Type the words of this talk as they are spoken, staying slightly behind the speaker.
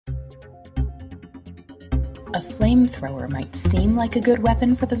A flamethrower might seem like a good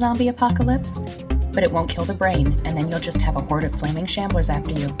weapon for the zombie apocalypse, but it won't kill the brain, and then you'll just have a horde of flaming shamblers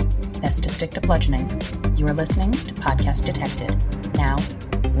after you. Best to stick to bludgeoning. You are listening to Podcast Detected. Now,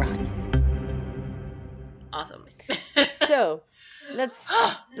 run. Awesome. So,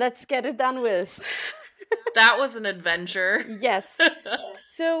 let's get it done with. That was an adventure. Yes.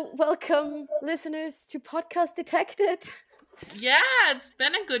 So, welcome, listeners, to Podcast Detected. Yeah, it's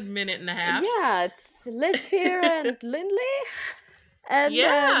been a good minute and a half. Yeah, it's Liz here and Lindley. And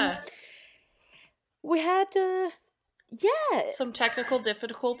we had, some technical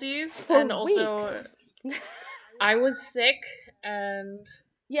difficulties. for and also, weeks. I was sick, and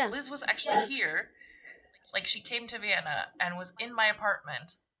Yeah. Liz was actually here. Like, she came to Vienna and was in my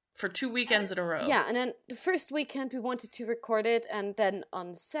apartment for 2 weekends in a row. Yeah, and then the first weekend we wanted to record it, and then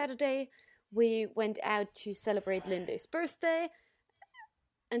on Saturday we went out to celebrate Lindy's birthday.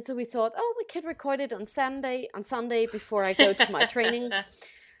 And so we thought, we could record it on Sunday before I go to my training.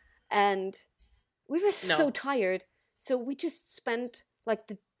 And we were so tired, so we just spent like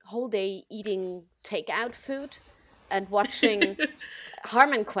the whole day eating takeout food and watching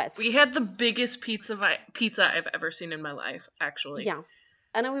Harmon Quest. We had the biggest pizza I've ever seen in my life, actually. Yeah.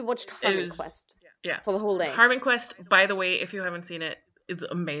 And then we watched Harmon Quest for the whole day. Harmon Quest, by the way, if you haven't seen it, it's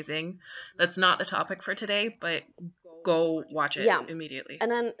amazing. That's not the topic for today, but go watch it immediately.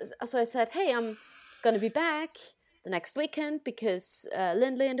 And then, so I said, hey, I'm going to be back the next weekend because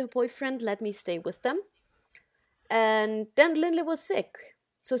Lindley and her boyfriend let me stay with them. And then Lindley was sick.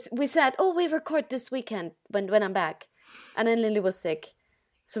 So we said, we record this weekend when I'm back. And then Lindley was sick.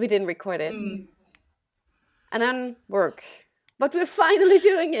 So we didn't record it. And then work. But we're finally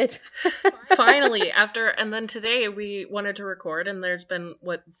doing it. Finally, and then today we wanted to record, and there's been,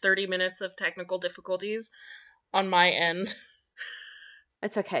 30 minutes of technical difficulties on my end.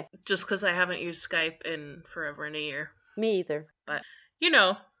 It's okay. Just because I haven't used Skype in forever and a year. Me either. But,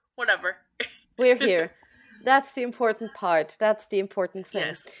 whatever. We're here. That's the important part. That's the important thing.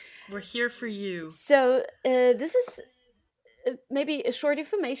 Yes, we're here for you. So, this is maybe a short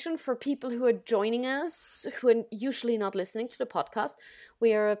information for people who are joining us, who are usually not listening to the podcast.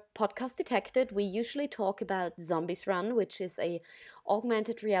 We are a Podcast Detected. We usually talk about Zombies Run, which is a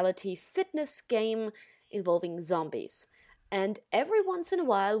augmented reality fitness game involving zombies. And every once in a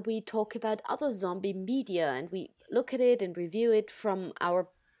while, we talk about other zombie media, and we look at it and review it from our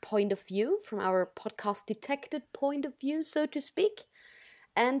point of view, from our Podcast Detected point of view, so to speak.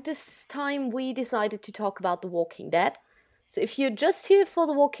 And this time we decided to talk about The Walking Dead. So if you're just here for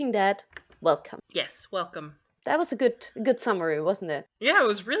The Walking Dead, welcome. Yes, welcome. That was a good summary, wasn't it? Yeah, it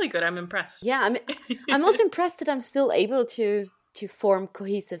was really good. I'm impressed. Yeah, I'm also impressed that I'm still able to form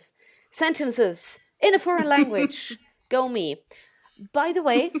cohesive sentences in a foreign language. Go me. By the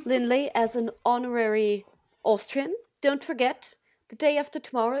way, Lindley, as an honorary Austrian, don't forget, the day after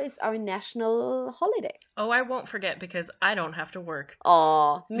tomorrow is our national holiday. Oh, I won't forget because I don't have to work.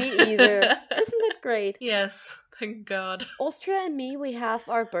 Aw, me either. Isn't that great? Yes. Thank God. Austria and me, we have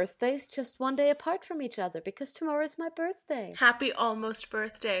our birthdays just one day apart from each other because tomorrow is my birthday. Happy almost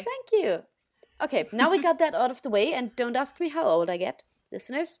birthday. Thank you. Okay, now we got that out of the way, and don't ask me how old I get.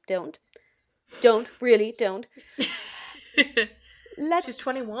 Listeners, don't. Really don't. She's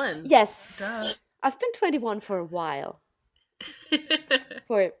 21. Yes. Duh. I've been 21 for a while.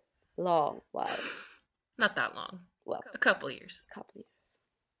 For a long while. Not that long. Well, a couple years.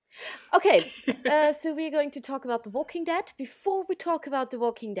 Okay, so we're going to talk about The Walking Dead. Before we talk about The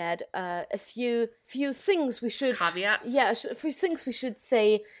Walking Dead, a few things we should... Caveats? Yeah, a few things we should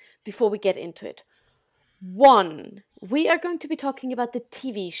say before we get into it. One, we are going to be talking about the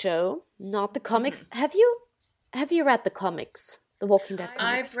TV show, not the comics. Have you read the comics? The Walking Dead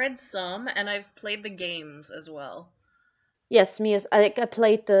comics? I've read some, and I've played the games as well. Yes, I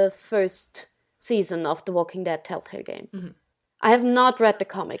played the first season of The Walking Dead Telltale game. Mm-hmm. I have not read the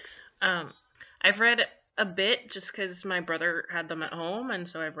comics. I've read a bit just because my brother had them at home, and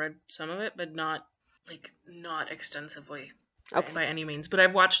so I've read some of it, but not extensively by any means. But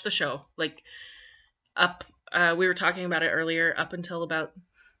I've watched the show, we were talking about it earlier, up until about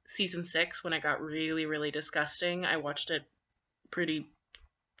season 6 when it got really, really disgusting. I watched it pretty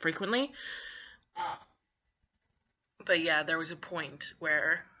frequently. But yeah, there was a point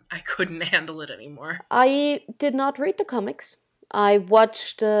where I couldn't handle it anymore. I did not read the comics. I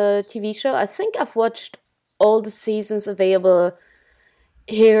watched the TV show. I think I've watched all the seasons available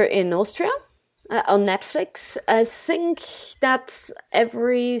here in Austria on Netflix. I think that's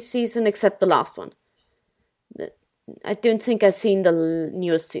every season except the last one. I don't think I've seen the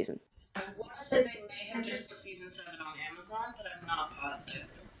newest season. I want to say they may have just put season 7 on Amazon, but I'm not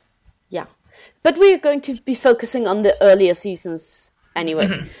positive. Yeah. But we're going to be focusing on the earlier seasons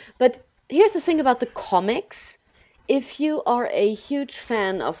anyways. But here's the thing about the comics. If you are a huge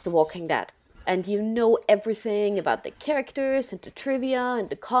fan of The Walking Dead, and you know everything about the characters and the trivia and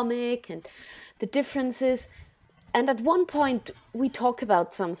the comic and the differences, and at one point we talk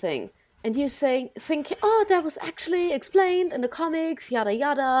about something, and you think, oh, that was actually explained in the comics, yada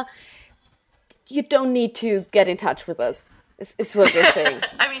yada, you don't need to get in touch with us, is what we're saying.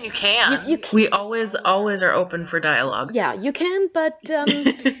 I mean, you can. You can. We always are open for dialogue. Yeah, you can, but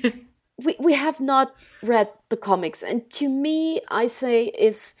we have not read the comics. And to me, I say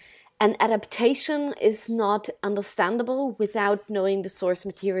if an adaptation is not understandable without knowing the source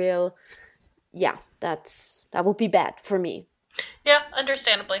material, yeah, that would be bad for me. Yeah,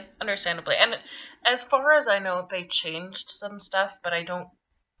 understandably. And as far as I know, they changed some stuff, but I don't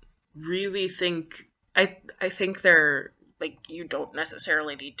really think... I think they're... Like, you don't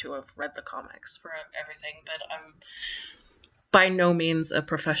necessarily need to have read the comics for everything, but I'm by no means a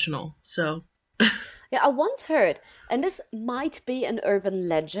professional, so... Yeah, I once heard, and this might be an urban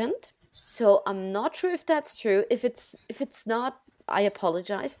legend, so I'm not sure if that's true. If it's not, I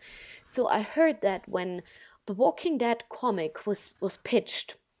apologize. So I heard that when the Walking Dead comic was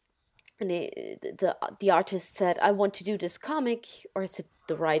pitched, and the artist said, I want to do this comic, or is it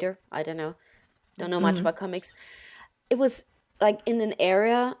the writer? I don't know much about comics. It was like in an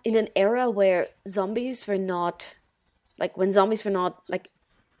era where zombies were not, like when zombies were not like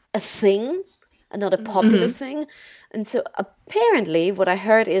a thing, not a popular thing. And so apparently what I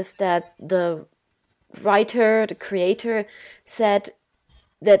heard is that the writer, the creator, said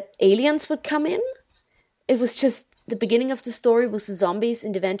that aliens would come in. It was just the beginning of the story was the zombies,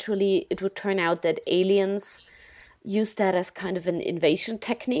 and eventually it would turn out that aliens used that as kind of an invasion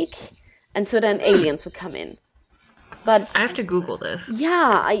technique, and so then aliens would come in. But I have to Google this.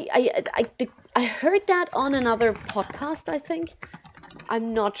 Yeah, I heard that on another podcast, I think.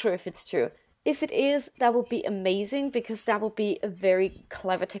 I'm not sure if it's true. If it is, that would be amazing, because that would be a very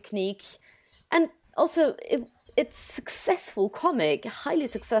clever technique. And also, it's successful comic, highly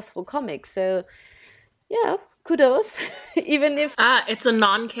successful comic. So, yeah, kudos. Even if... it's a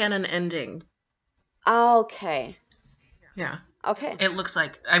non-canon ending. Okay. Yeah. Okay. It looks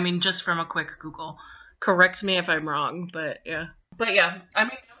like, I mean, just from a quick Google. Correct me if I'm wrong, but yeah. But yeah, I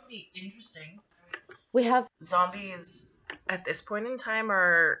mean, it would be interesting. We have... Zombies at this point in time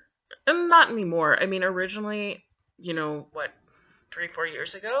are... Not anymore. I mean, originally, 3-4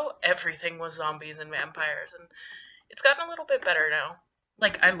 years ago, everything was zombies and vampires, and it's gotten a little bit better now.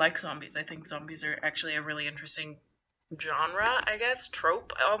 Like, I like zombies. I think zombies are actually a really interesting genre, I guess,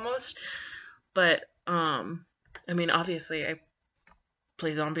 trope, almost. But, I mean, obviously, I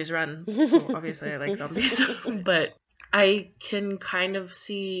play Zombies Run, so obviously I like zombies. But I can kind of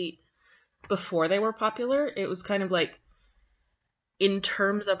see, before they were popular, it was kind of like, in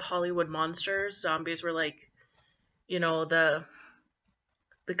terms of Hollywood monsters, zombies were like, the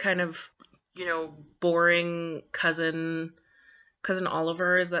kind of, boring cousin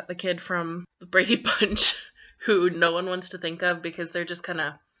Oliver. Is that the kid from the Brady Bunch who no one wants to think of because they're just kind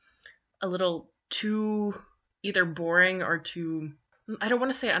of a little too either boring or too, I don't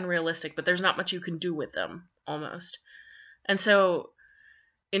want to say unrealistic, but there's not much you can do with them, almost. And so,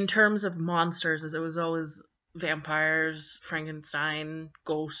 in terms of monsters, it was always vampires, Frankenstein,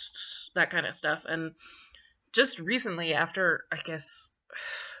 ghosts, that kind of stuff. And just recently, after, I guess,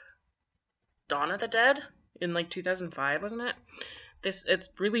 Dawn of the Dead, in like 2005, wasn't it? It's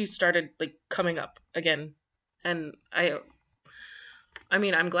really started like coming up again. And I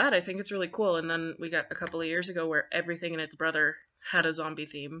mean, I'm glad. I think it's really cool. And then we got a couple of years ago where everything and its brother had a zombie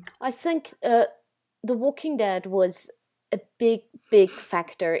theme. I think The Walking Dead was a big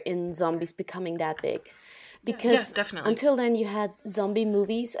factor in zombies becoming that big. Because definitely. Until then you had zombie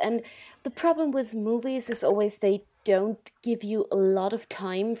movies, and the problem with movies is always they don't give you a lot of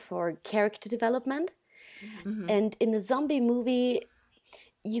time for character development. Mm-hmm. And in a zombie movie,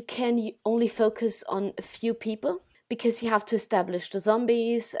 you can only focus on a few people, because you have to establish the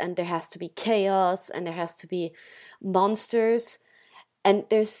zombies, and there has to be chaos, and there has to be monsters, and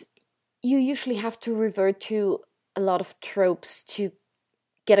you usually have to revert to a lot of tropes to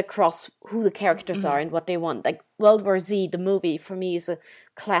get across who the characters are and what they want. Like World War Z, the movie, for me is a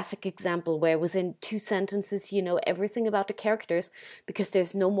classic example where within 2 sentences you know everything about the characters, because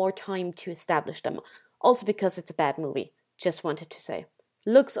there's no more time to establish them. Also because it's a bad movie. Just wanted to say.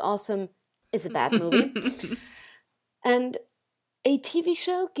 Looks awesome, is a bad movie. And a TV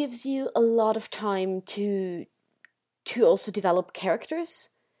show gives you a lot of time to also develop characters.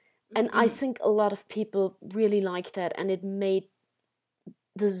 And I think a lot of people really like that, and it made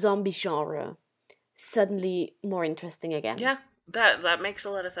the zombie genre suddenly more interesting again. Yeah, that makes a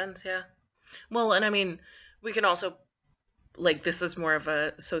lot of sense, yeah. Well, and I mean, we can also, like, this is more of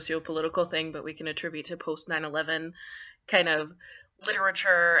a socio-political thing, but we can attribute to post 9/11 kind of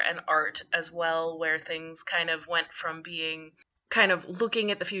literature and art as well, where things kind of went from being kind of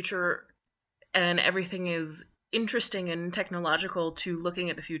looking at the future and everything is interesting and technological to looking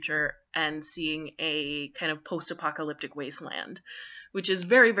at the future and seeing a kind of post-apocalyptic wasteland, which is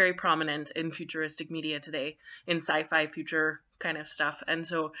very, very prominent in futuristic media today, in sci-fi future kind of stuff. And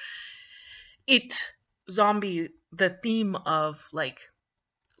so the theme of like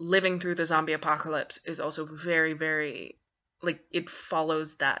living through the zombie apocalypse is also very, very, like, it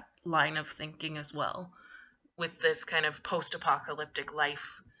follows that line of thinking as well, with this kind of post-apocalyptic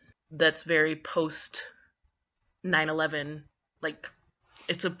life that's very post 9/11, like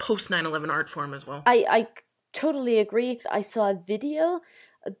it's a post 9/11 art form as well. I totally agree. I saw a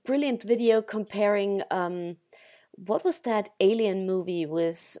brilliant video comparing what was that alien movie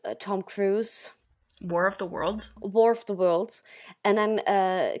with Tom Cruise? War of the Worlds? War of the Worlds. And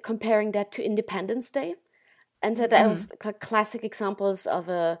then comparing that to Independence Day. And that was classic examples of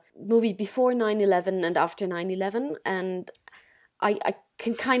a movie before 9/11 and after 9/11. And I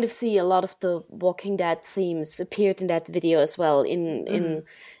can kind of see a lot of the Walking Dead themes appeared in that video as well in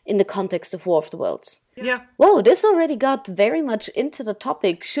the context of War of the Worlds. Yeah. Whoa, this already got very much into the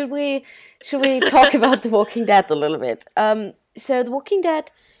topic. Should we talk about The Walking Dead a little bit? So The Walking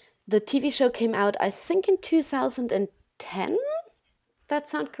Dead, the TV show came out, I think, in 2010? Does that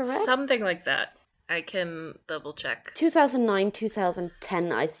sound correct? Something like that. I can double check. 2009,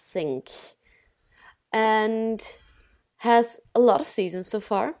 2010, I think. And has a lot of seasons so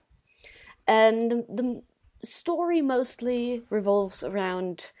far. And the story mostly revolves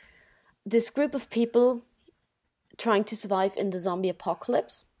around this group of people trying to survive in the zombie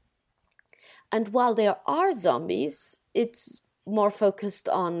apocalypse. And while there are zombies, it's more focused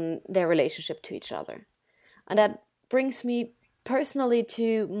on their relationship to each other. And that brings me personally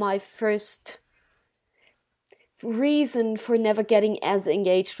to my first reason for never getting as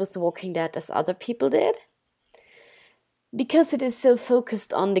engaged with The Walking Dead as other people did. Because it is so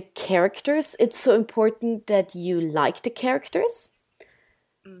focused on the characters, it's so important that you like the characters.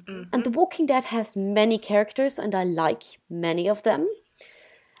 Mm-hmm. And The Walking Dead has many characters, and I like many of them.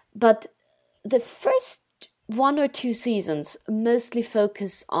 But the first 1 or 2 seasons mostly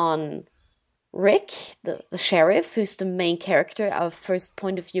focus on Rick, the sheriff, who's the main character, our first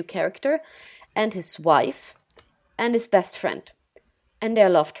point of view character, and his wife, and his best friend, and their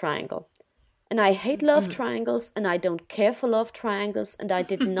love triangle. And I hate love triangles, and I don't care for love triangles, and I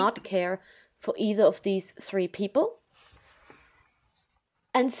did not care for either of these 3 people.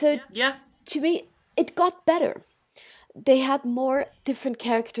 And so, to me, it got better. They had more different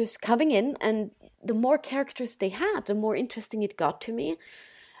characters coming in, and the more characters they had, the more interesting it got to me.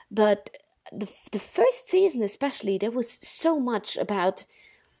 But the first season especially, there was so much about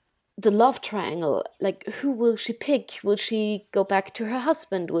the love triangle. Like, who will she pick? Will she go back to her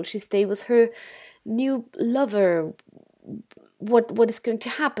husband? Will she stay with her new lover? What is going to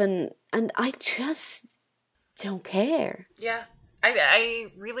happen? And I just don't care. Yeah,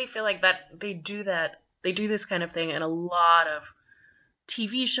 I really feel like that they do this kind of thing in a lot of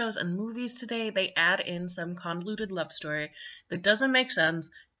TV shows and movies today. They add in some convoluted love story that doesn't make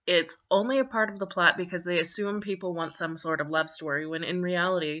sense. It's only a part of the plot because they assume people want some sort of love story, when in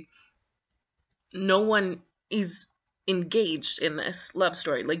reality, no one is engaged in this love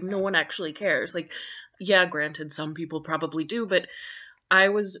story. Like, no one actually cares. Like, yeah, granted, some people probably do, but I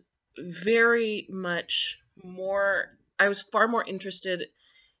was far more interested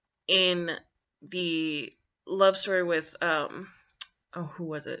in the love story with, who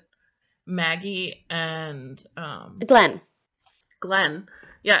was it? Maggie and, Glenn.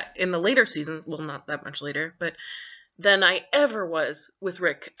 Yeah, in the later season, well, not that much later, but than I ever was with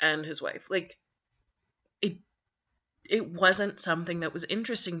Rick and his wife. Like, it wasn't something that was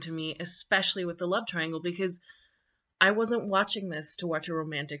interesting to me, especially with the love triangle, because I wasn't watching this to watch a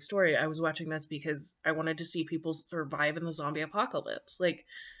romantic story. I was watching this because I wanted to see people survive in the zombie apocalypse. Like,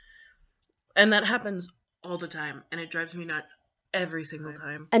 and that happens all the time, and it drives me nuts every single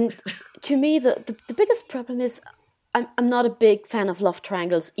time. And to me, the biggest problem is I'm not a big fan of love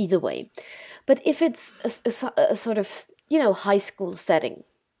triangles either way. But if it's a sort of, high school setting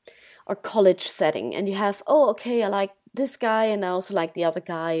or college setting, and you have, I like this guy and I also like the other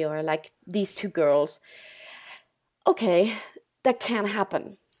guy, or I like these 2 girls. Okay, that can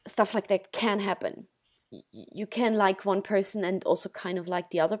happen. Stuff like that can happen. You can like one person and also kind of like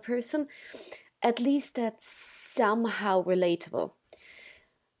the other person. At least that's somehow relatable.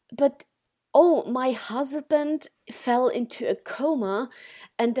 but oh, my husband fell into a coma,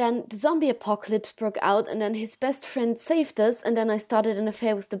 and then the zombie apocalypse broke out, and then his best friend saved us, and then I started an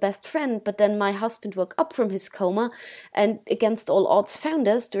affair with the best friend, but then my husband woke up from his coma and against all odds found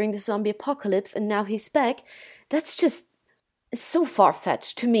us during the zombie apocalypse, and now he's back. That's just so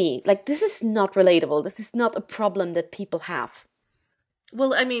far-fetched to me. Like, this is not relatable. This is not a problem that people have.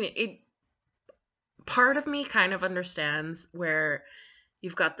 Well, I mean, part of me kind of understands where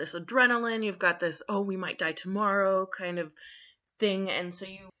you've got this adrenaline, you've got this, oh, we might die tomorrow kind of thing, and so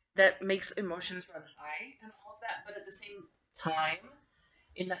that makes emotions run high and all of that, but at the same time,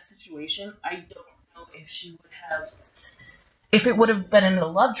 in that situation, I don't know if it would have been in a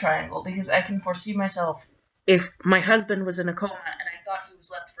love triangle, because I can foresee myself, if my husband was in a coma and I thought he was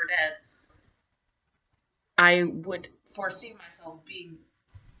left for dead, I would foresee myself being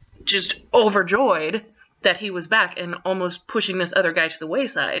just overjoyed that he was back and almost pushing this other guy to the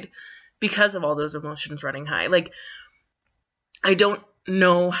wayside because of all those emotions running high. Like, I don't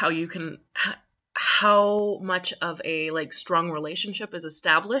know how much of a like strong relationship is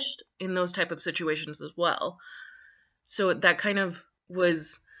established in those type of situations as well. So that kind of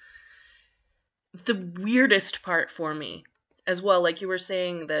was the weirdest part for me as well. Like you were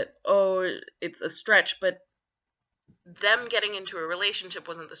saying that, oh, it's a stretch, but them getting into a relationship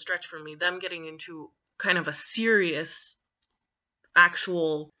wasn't the stretch for me. Them getting into kind of a serious,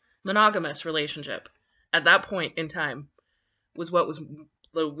 actual monogamous relationship at that point in time was what was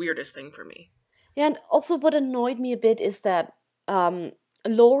the weirdest thing for me. Yeah, and also what annoyed me a bit is that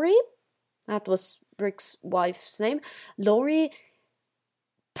Laurie, that was Rick's wife's name, Laurie,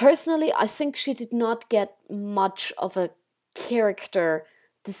 personally, I think she did not get much of a character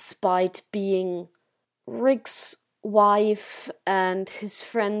despite being Rick's wife and his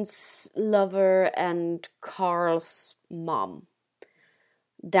friend's lover and Carl's mom.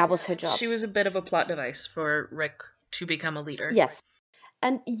 That was her job. She was a bit of a plot device for Rick to become a leader. Yes.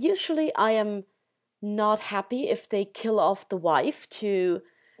 And usually I am not happy if they kill off the wife to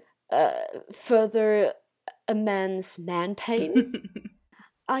further a man's man pain.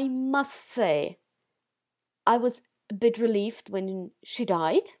 I must say, I was a bit relieved when she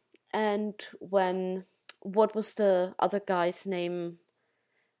died, and when, what was the other guy's name?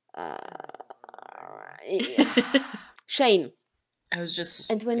 Shane.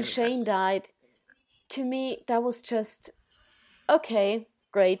 And when Shane died, to me, that was just, okay,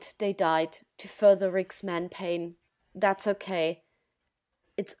 great, they died to further Rick's man pain. That's okay.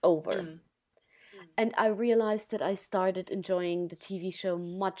 It's over. And I realized that I started enjoying the TV show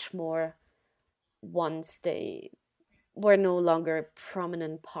much more once they were no longer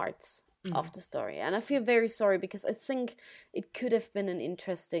prominent parts of the story. And I feel very sorry because I think it could have been an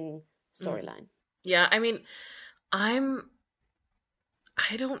interesting storyline. Yeah, I mean, I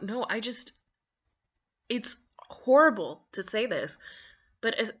don't know. It's horrible to say this,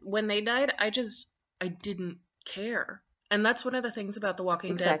 but when they died, I didn't care. And that's one of the things about The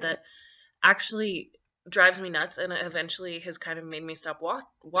Walking Dead that actually drives me nuts and eventually has kind of made me stop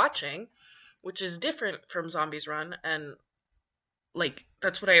watching, which is different from Zombies Run. And like,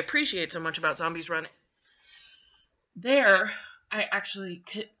 that's what I appreciate so much about Zombies Run. There, I actually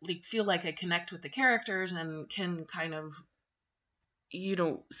feel like I connect with the characters and can kind of,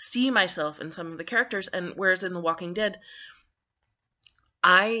 see myself in some of the characters. And whereas in The Walking Dead,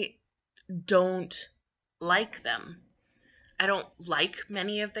 I don't like them. I don't like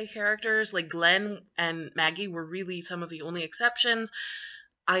many of the characters. Like Glenn and Maggie were really some of the only exceptions.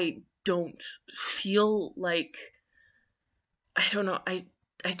 I don't feel like, I don't know, I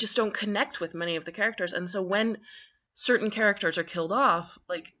just don't connect with many of the characters. And so when certain characters are killed off,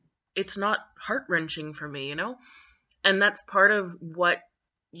 like, it's not heart-wrenching for me, And that's part of what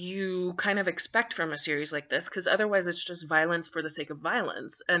you kind of expect from a series like this, because otherwise it's just violence for the sake of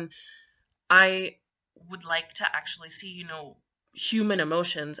violence. And I would like to actually see, human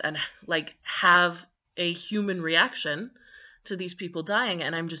emotions and like have a human reaction to these people dying,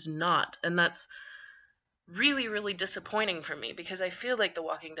 and I'm just not. And that's really, really disappointing for me because I feel like The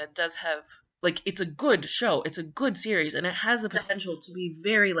Walking Dead does have, like, it's a good show, it's a good series, and it has the potential to be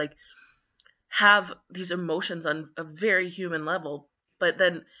very, like, have these emotions on a very human level, but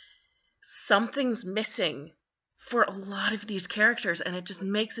then something's missing for a lot of these characters, and it just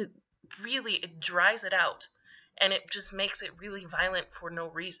makes it really, it dries it out, and it just makes it really violent for no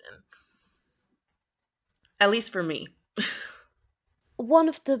reason. At least for me. One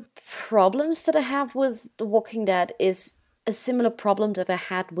of the problems that I have with The Walking Dead is a similar problem that I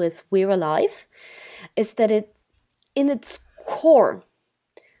had with We're Alive, is that it, in its core,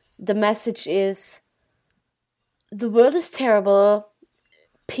 the message is the world is terrible,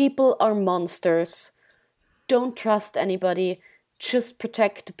 people are monsters. Don't trust anybody. Just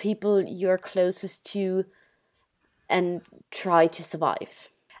protect the people you're closest to and try to survive.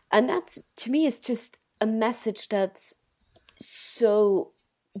 And that's, to me, is just a message that's so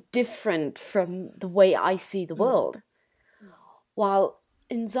different from the way I see the world. While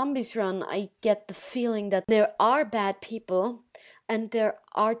in Zombies Run, I get the feeling that there are bad people and there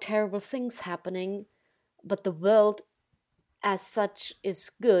are terrible things happening, but the world as such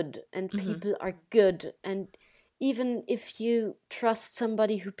is good and people are good. And even if you trust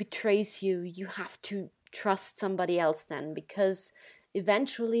somebody who betrays you, you have to trust somebody else then, because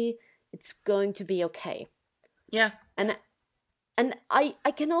eventually it's going to be okay. Yeah. And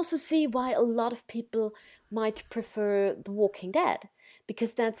I can also see why a lot of people might prefer The Walking Dead,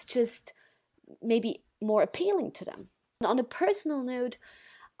 because that's just maybe more appealing to them. On a personal note,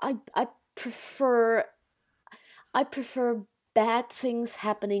 I prefer bad things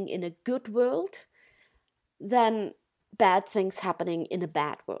happening in a good world than bad things happening in a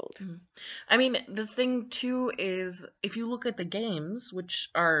bad world. I mean, the thing too is, if you look at the games, which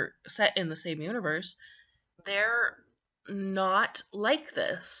are set in the same universe, they're not like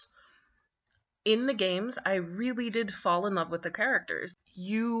this. In the games, I really did fall in love with the characters.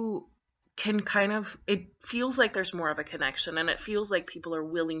 You can kind of, it feels like there's more of a connection, and it feels like people are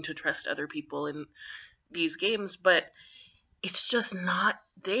willing to trust other people in these games, but it's just not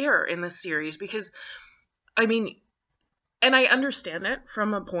there in the series, because, I mean, and I understand it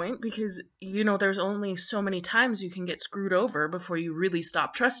from a point, because, you know, there's only so many times you can get screwed over before you really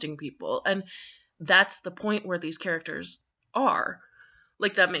stop trusting people, and that's the point where these characters are.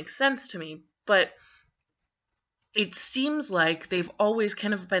 Like, that makes sense to me, but it seems like they've always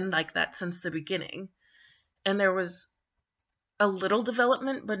kind of been like that since the beginning, and there was a little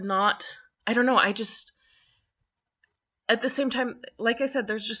development, but not, I don't know, I just, at the same time, like I said,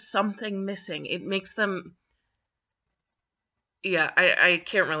 there's just something missing. It makes them, yeah, I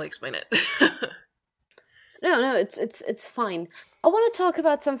can't really explain it. No, it's fine. I want to talk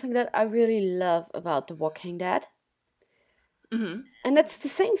about something that I really love about The Walking Dead. Mm-hmm. And that's the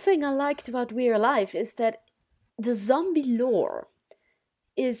same thing I liked about We're Alive, is that the zombie lore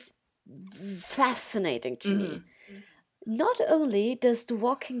is fascinating to me. Not only does The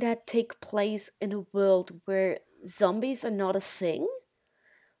Walking Dead take place in a world where zombies are not a thing,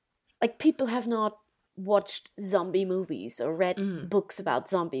 like people have not watched zombie movies or read books about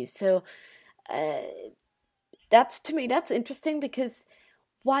zombies, so that's, to me, that's interesting, because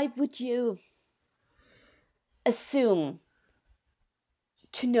why would you assume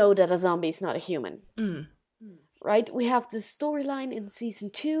to know that a zombie is not a human? Right? We have this storyline in season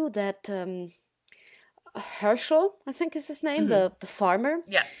 2 that Herschel, I think is his name, the farmer.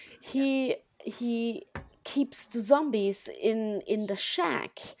 Yeah. He keeps the zombies in the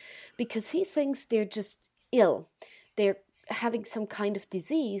shack because he thinks they're just ill. They're having some kind of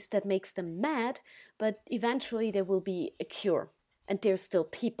disease that makes them mad, but eventually there will be a cure, and they're still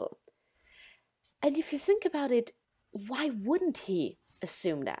people. And if you think about it, why wouldn't he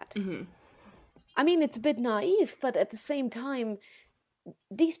assume that? I mean, it's a bit naive, but at the same time,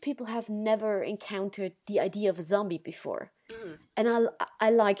 these people have never encountered the idea of a zombie before. And I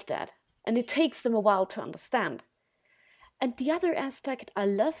like that. And it takes them a while to understand. And the other aspect I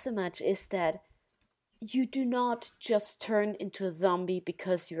love so much is that you do not just turn into a zombie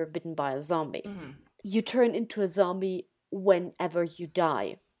because you're bitten by a zombie. You turn into a zombie whenever you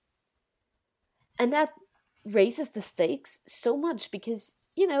die. And that raises the stakes so much, because,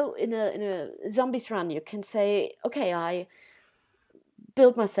 you know, in a Zombies Run, you can say, okay, I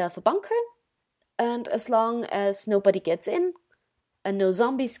build myself a bunker, and as long as nobody gets in and no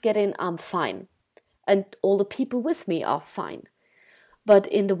zombies get in, I'm fine. And all the people with me are fine. But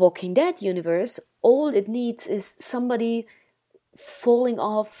in the Walking Dead universe, all it needs is somebody falling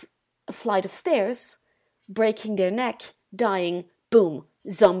off a flight of stairs, breaking their neck, dying, boom,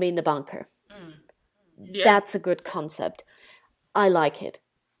 zombie in the bunker. Yeah. That's a good concept. I like it.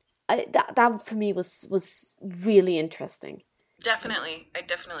 That for me was really interesting. Definitely. I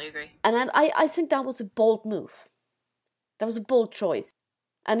definitely agree. And I think that was a bold move. That was a bold choice.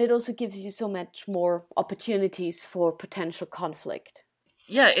 And it also gives you so much more opportunities for potential conflict.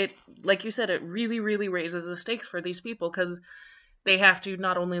 Yeah, it, like you said, it really, really raises the stakes for these people, because they have to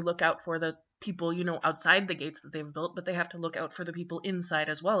not only look out for the people, you know, outside the gates that they've built, but they have to look out for the people inside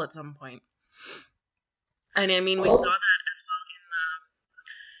as well at some point. And I mean, we saw that as well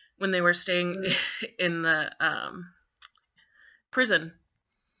when they were staying in the prison.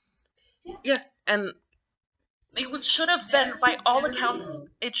 Yeah, and should have been, by all accounts,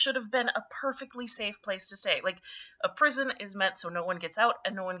 it should have been a perfectly safe place to stay. Like, a prison is meant so no one gets out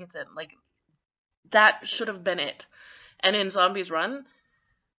and no one gets in. Like, that should have been it. And in Zombies Run,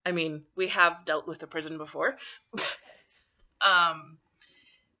 I mean, we have dealt with a prison before.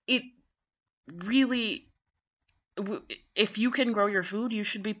 It really, if you can grow your food, you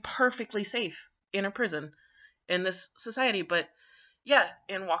should be perfectly safe in a prison in this society. But yeah,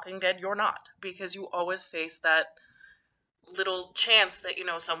 in Walking Dead, you're not, because you always face that little chance that,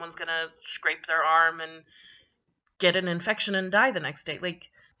 someone's gonna scrape their arm and get an infection and die the next day. Like,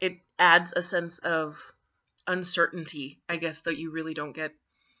 it adds a sense of uncertainty, I guess, that you really don't get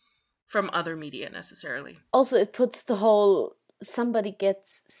from other media necessarily. Also, it puts the whole somebody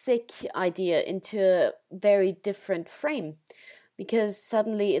gets sick idea into a very different frame, because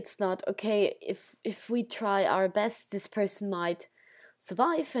suddenly it's not, okay, if we try our best, this person might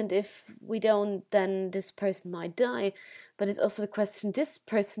survive, and if we don't, then this person might die. But it's also the question, this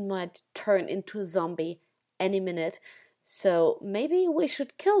person might turn into a zombie any minute, so maybe we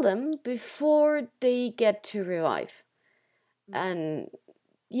should kill them before they get to revive. And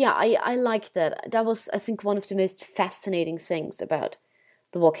yeah, I like that. That was, I think, one of the most fascinating things about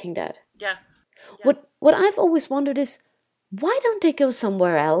The Walking Dead. Yeah. What I've always wondered is, why don't they go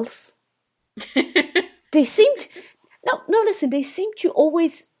somewhere else? They seem to, listen, they seem to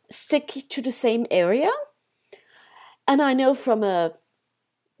always stick to the same area. And I know from a,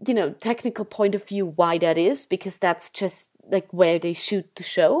 technical point of view why that is, because that's just like where they shoot the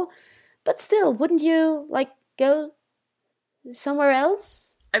show. But still, wouldn't you go somewhere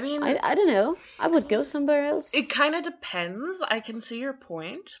else? I mean, I don't know. I would go somewhere else. It kind of depends. I can see your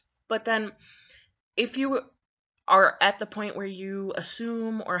point. But then if you are at the point where you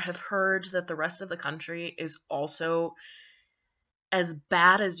assume or have heard that the rest of the country is also as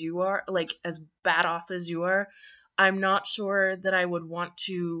bad as you are, like as bad off as you are, I'm not sure that I would want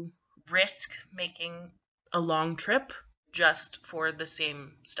to risk making a long trip just for the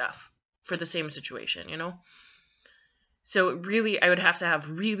same stuff, for the same situation, So really, I would have to have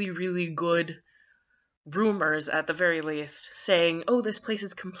really, really good rumors at the very least saying, oh, this place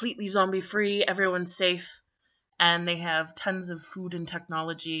is completely zombie-free, everyone's safe, and they have tons of food and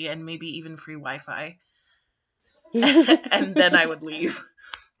technology and maybe even free Wi-Fi. And then I would leave.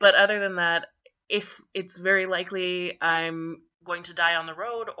 But other than that, if it's very likely I'm going to die on the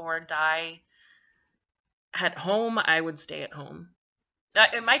road or die at home, I would stay at home.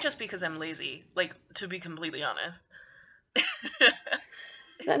 It might just be because I'm lazy, to be completely honest.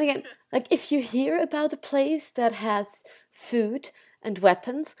 Then again, if you hear about a place that has food and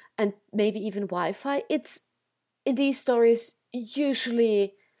weapons and maybe even Wi-Fi, it's, in these stories,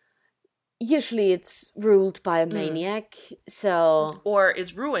 usually it's ruled by a maniac, so... Or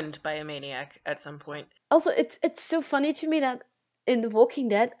is ruined by a maniac at some point. Also, it's so funny to me that in The Walking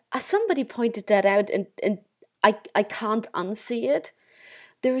Dead, somebody pointed that out, and I can't unsee it.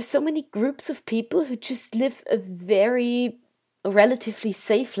 There are so many groups of people who just live a relatively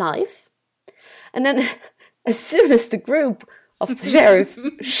safe life. And then as soon as the group of the sheriff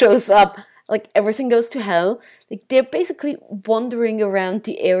shows up, everything goes to hell. They're basically wandering around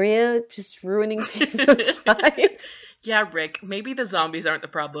the area, just ruining people's lives. Yeah, Rick, maybe the zombies aren't the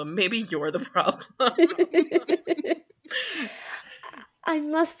problem. Maybe you're the problem. I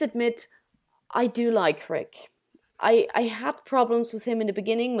must admit, I do like Rick. I had problems with him in the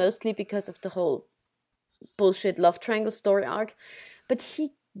beginning, mostly because of the whole bullshit love triangle story arc, but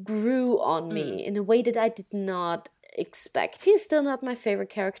he grew on me in a way that I did not expect. He's still not my favorite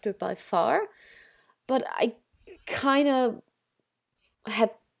character by far, but I kind of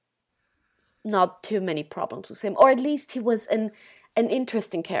had not too many problems with him, or at least he was an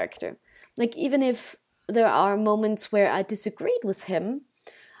interesting character. Even if there are moments where I disagreed with him,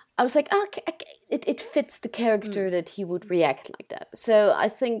 I was like, oh, okay, it fits the character that he would react like that. So I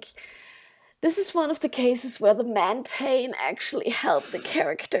think this is one of the cases where the man pain actually helped the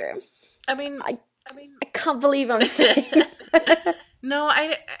character. I mean, I can't believe I'm saying. No,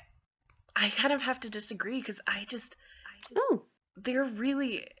 I kind of have to disagree, because they're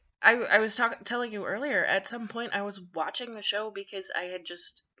really. I was telling you earlier. At some point, I was watching the show because I had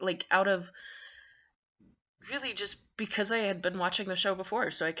just out of. Really just because I had been watching the show before,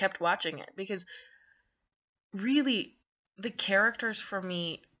 so I kept watching it, because really the characters for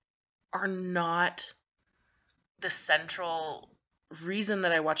me are not the central reason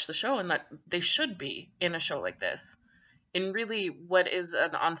that I watch the show, and that they should be in a show like this. In really what is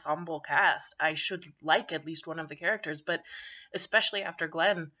an ensemble cast, I should like at least one of the characters, but especially after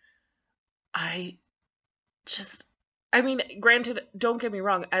Glenn, I I mean, granted, don't get me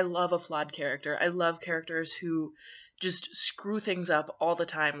wrong, I love a flawed character. I love characters who just screw things up all the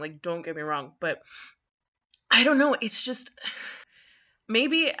time. Like, don't get me wrong, but I don't know, it's just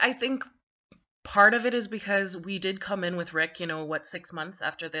maybe I think part of it is because we did come in with Rick, 6 months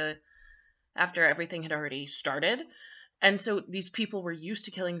after everything had already started. And so these people were used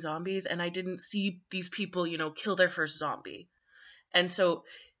to killing zombies, and I didn't see these people, kill their first zombie. And so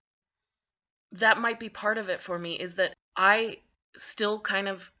that might be part of it for me, is that I still kind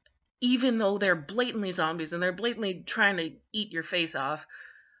of, even though they're blatantly zombies and they're blatantly trying to eat your face off,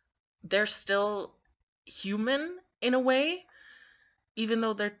 they're still human in a way, even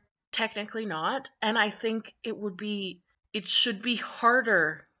though they're technically not. And I think it should be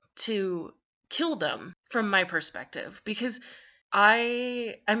harder to kill them from my perspective, because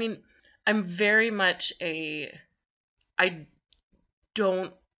I mean, I'm very much I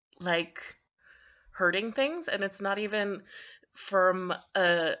don't like hurting things, and it's not even from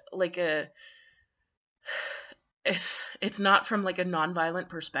it's not from like a nonviolent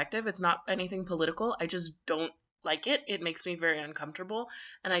perspective. It's not anything political. I just don't like it. It makes me very uncomfortable,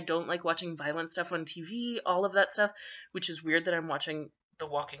 and I don't like watching violent stuff on TV, all of that stuff, which is weird that I'm watching The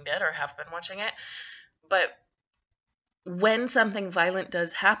Walking Dead or have been watching it. But when something violent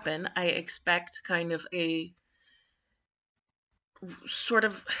does happen, I expect kind of a sort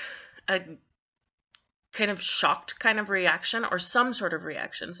of a kind of shocked kind of reaction, or some sort of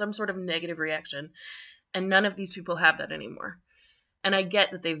reaction, some sort of negative reaction. And none of these people have that anymore. And I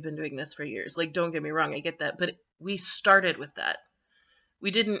get that they've been doing this for years. Like, don't get me wrong, I get that. But we started with that.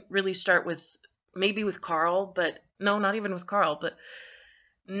 We didn't really start with, maybe with Carl, but no, not even with Carl. But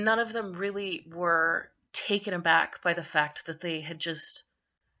none of them really were taken aback by the fact that they had just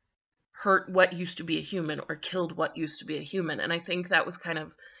hurt what used to be a human or killed what used to be a human. And I think that was kind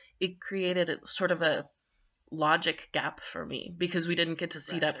of, it created a sort of a logic gap for me, because we didn't get to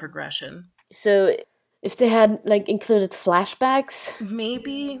see that progression. So if they had like included flashbacks,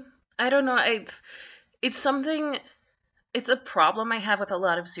 maybe, I don't know, it's something, it's a problem I have with a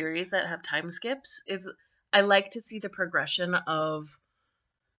lot of series that have time skips, is I like to see the progression of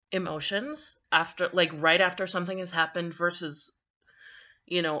emotions after, like, right after something has happened versus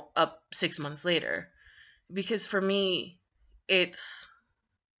up 6 months later. Because for me, it's,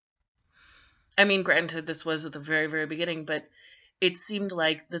 I mean, granted, this was at the very, very beginning, but it seemed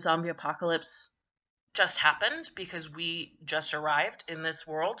like the zombie apocalypse just happened because we just arrived in this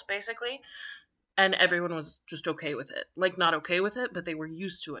world, basically, and everyone was just okay with it. Like, not okay with it, but they were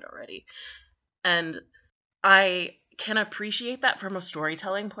used to it already. And I can appreciate that from a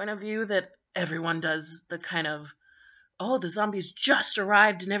storytelling point of view, that everyone does the kind of, oh, the zombies just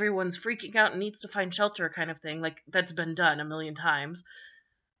arrived and everyone's freaking out and needs to find shelter kind of thing. Like, that's been done a million times.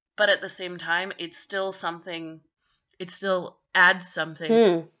 But at the same time, it's still something, it still adds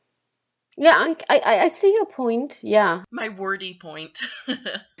something. Yeah, I see your point. Yeah. My wordy point.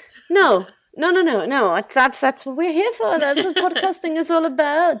 No. That's what we're here for. That's what podcasting is all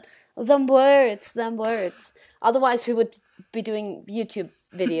about. Them words. Otherwise, we would be doing YouTube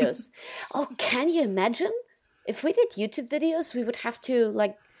videos. Oh, can you imagine? If we did YouTube videos, we would have to,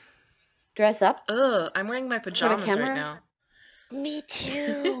 like, dress up. I'm wearing my pajamas right now. Me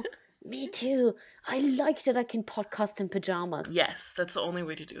too. Me too. I like that I can podcast in pajamas. Yes, that's the only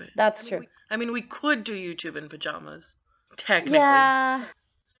way to do it. That's true. We could do YouTube in pajamas, technically. Yeah.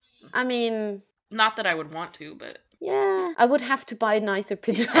 I mean... Not that I would want to, but... Yeah, I would have to buy nicer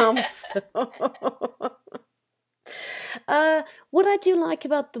pajamas. What I do like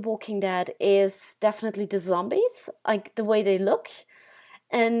about The Walking Dead is definitely the zombies. Like, the way they look.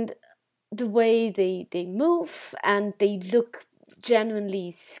 And the way they move. And they look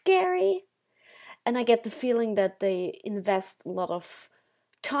genuinely scary, and I get the feeling that they invest a lot of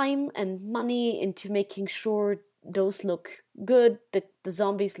time and money into making sure those look good, that the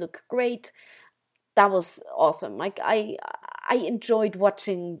zombies look great. That was awesome. Like, I enjoyed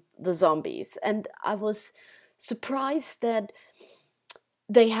watching the zombies, and I was surprised that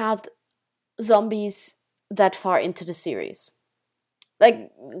they had zombies that far into the series.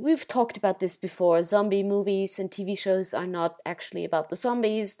 Like, we've talked about this before, zombie movies and TV shows are not actually about the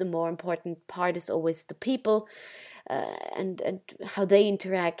zombies. The more important part is always the people and how they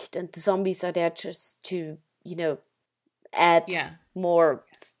interact. And the zombies are there just to, add more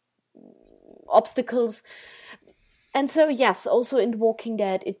obstacles. And so, yes, also in The Walking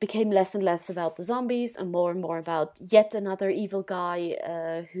Dead, it became less and less about the zombies and more about yet another evil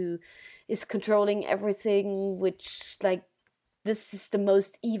guy who is controlling everything, which, like, this is the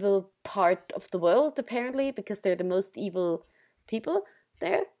most evil part of the world, apparently, because they're the most evil people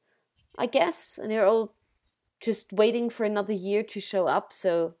there, I guess. And they're all just waiting for another year to show up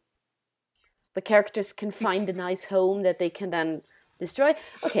so the characters can find a nice home that they can then destroy.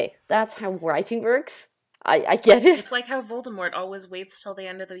 Okay, that's how writing works. I get it. It's like how Voldemort always waits till the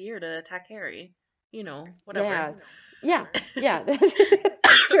end of the year to attack Harry. Whatever. Yeah.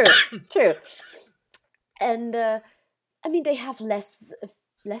 True. And I mean, they have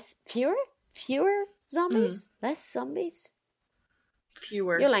fewer zombies, less zombies.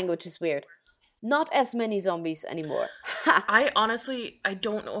 Fewer. Your language is weird. Not as many zombies anymore. I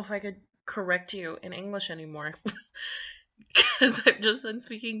don't know if I could correct you in English anymore. Because I've just been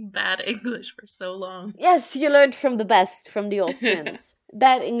speaking bad English for so long. Yes, you learned from the best, from the Austrians.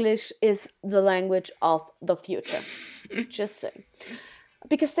 Bad English is the language of the future. Just saying.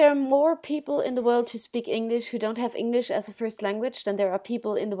 Because there are more people in the world who speak English who don't have English as a first language than there are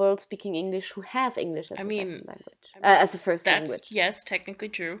people in the world speaking English who have English as a second language. As a first language. Yes, technically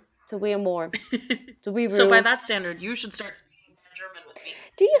true. So we are more. So by that standard, you should start speaking German with me.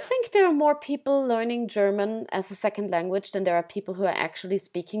 Do you think there are more people learning German as a second language than there are people who are actually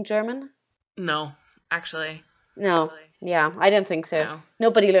speaking German? No, actually. No. Yeah, I don't think so. No.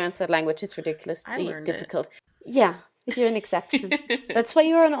 Nobody learns that language. It's ridiculously difficult. Yeah, you're an exception. That's why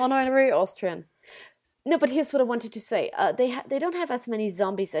you're an honorary Austrian. No, but here's what I wanted to say. They don't have as many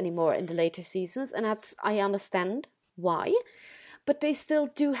zombies anymore in the later seasons, and I understand why. But they still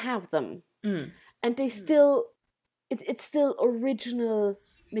do have them. And they still... It's still original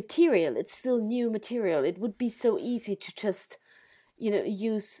material. It's still new material. It would be so easy to just,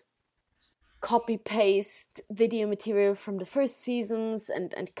 use copy-paste video material from the first seasons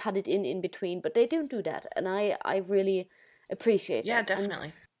and cut it in between. But they don't do that. And I really appreciate that. Yeah, definitely.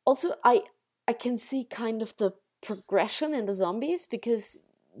 And also, I can see kind of the progression in the zombies because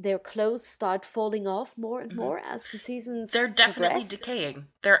their clothes start falling off more and more as the seasons They're definitely progress. decaying.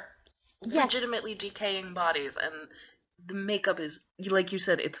 They're legitimately decaying bodies, and the makeup is, like you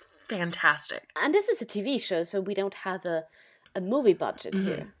said, it's fantastic. And this is a TV show, so we don't have a movie budget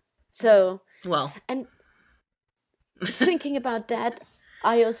here. So, well, and thinking about that,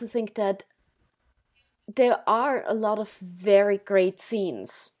 I also think that there are a lot of very great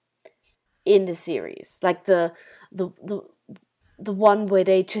scenes in the series, like the one where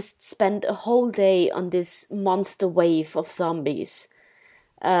they just spend a whole day on this monster wave of zombies,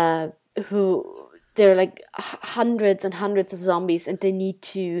 who there are like hundreds and hundreds of zombies, and they need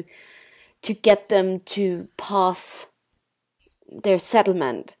to get them to pass their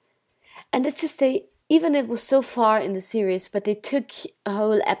settlement. And it's just even it was so far in the series, but they took a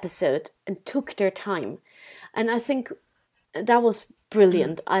whole episode and took their time. And I think that was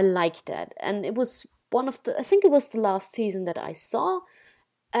brilliant. I liked that. And it was I think it was the last season that I saw.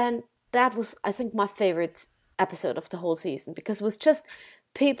 And that was, I think, my favorite episode of the whole season, because it was just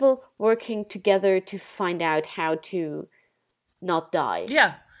people working together to find out how to not die.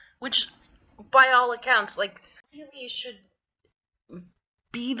 Yeah, which, by all accounts, really should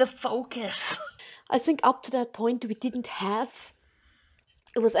be the focus. I think up to that point we didn't have...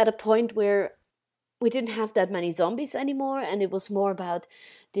 It was at a point where we didn't have that many zombies anymore, and it was more about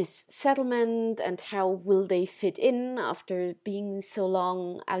this settlement and how will they fit in after being so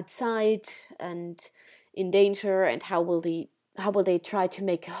long outside and in danger, and how will they try to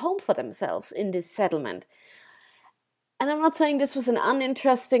make a home for themselves in this settlement. And I'm not saying this was an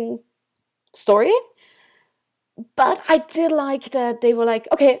uninteresting story, but I did like that they were like,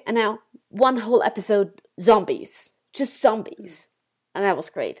 okay, and now one whole episode, zombies. Just zombies. And that was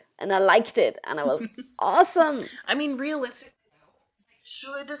great. And I liked it. And it was awesome. I mean, realistically, they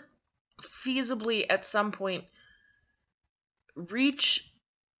should feasibly at some point reach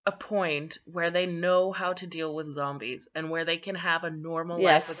a point where they know how to deal with zombies and where they can have a normal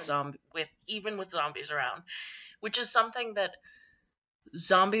life even with zombies around, which is something that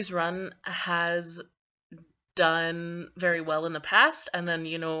Zombies Run has done very well in the past. And then,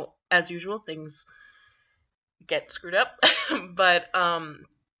 as usual, things get screwed up. But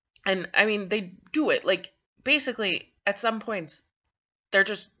and I mean, they do it basically at some points they're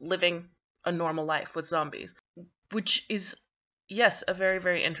just living a normal life with zombies, which is, yes, a very,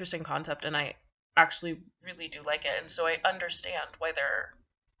 very interesting concept, and I actually really do like it. And so I understand why there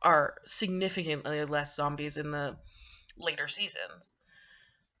are significantly less zombies in the later seasons.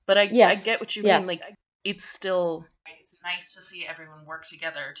 But I get what you mean. It's nice to see everyone work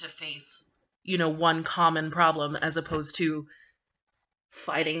together to face, one common problem as opposed to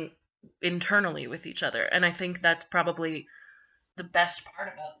fighting internally with each other. And I think that's probably the best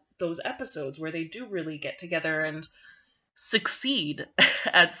part about those episodes, where they do really get together and succeed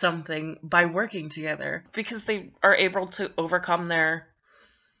at something by working together, because they are able to overcome their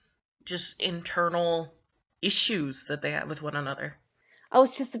just internal issues that they have with one another. I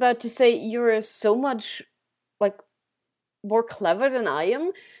was just about to say, you're so much like more clever than I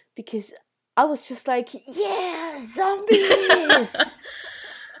am, because I was just like, yeah, zombies!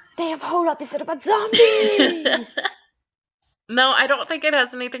 They have a whole episode about zombies! No, I don't think it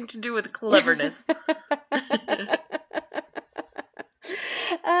has anything to do with cleverness.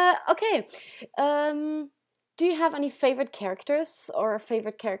 Okay. Do you have any favorite characters or a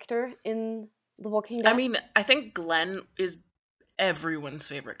favorite character in The Walking Dead? I mean, I think Glenn is everyone's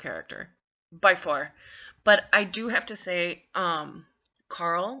favorite character by far. But I do have to say,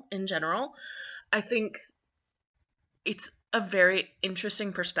 Carl in general, I think it's a very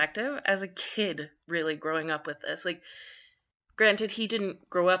interesting perspective as a kid, really growing up with this. Like, granted, he didn't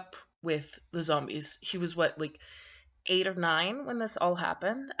grow up with the zombies. He was what, like 8 or 9 when this all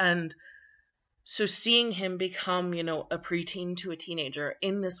happened, and so seeing him become, you know, a preteen to a teenager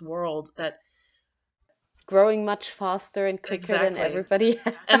in this world that growing much faster and quicker than everybody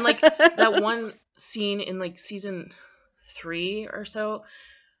else. And like that one scene in like season 3 or so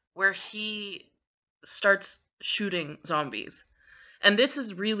where he starts shooting zombies. And this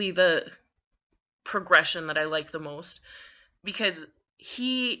is really the progression that I like the most, because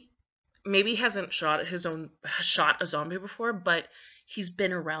he maybe hasn't shot a zombie before, but he's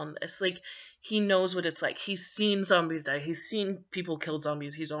been around this. Like, he knows what it's like. He's seen zombies die. He's seen people kill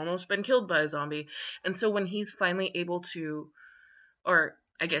zombies. He's almost been killed by a zombie. And so when he's finally able to, or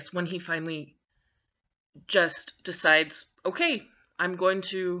I guess when he finally just decides, okay, I'm going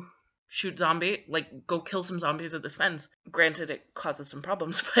to shoot zombie, like go kill some zombies at this fence. Granted, it causes some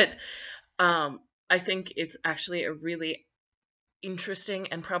problems, but I think it's actually a really interesting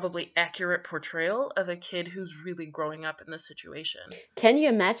and probably accurate portrayal of a kid who's really growing up in this situation. Can you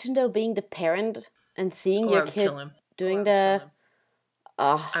imagine though being the parent and seeing your kid doing the?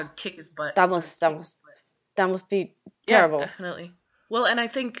 I'd kick his butt. That must be terrible. Yeah, definitely. Well, and I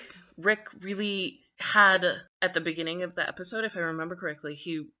think Rick really had at the beginning of the episode, if I remember correctly,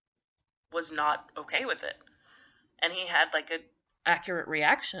 he was not okay with it, and he had like an accurate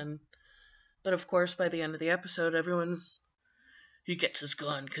reaction. But of course, by the end of the episode, he gets his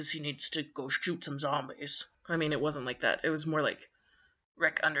gun because he needs to go shoot some zombies. I mean, it wasn't like that. It was more like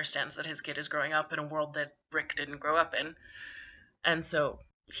Rick understands that his kid is growing up in a world that Rick didn't grow up in. And so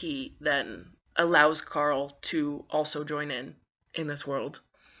he then allows Carl to also join in this world.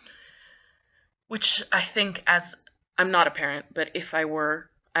 Which I think, as I'm not a parent, but if I were,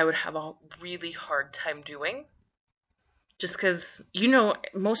 I would have a really hard time doing. Just because, you know,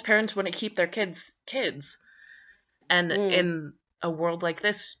 most parents want to keep their kids. And in a world like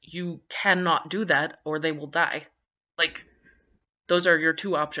this, you cannot do that or they will die. Like, those are your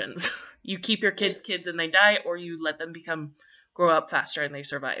two options. You keep your kids and they die, or you let them grow up faster and they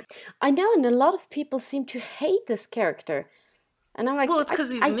survive. I know, and a lot of people seem to hate this character. And I'm like, well, it's because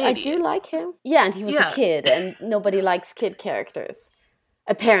he's an idiot. I do like him. Yeah, and he was a kid, and nobody likes kid characters.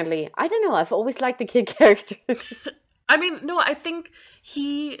 Apparently. I don't know, I've always liked the kid character. I mean, no, I think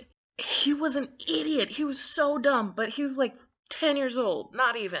he was an idiot. He was so dumb, but he was like 10 years old,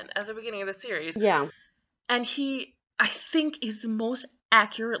 not even, at the beginning of the series. Yeah. And he, I think, is the most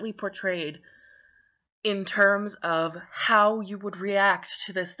accurately portrayed in terms of how you would react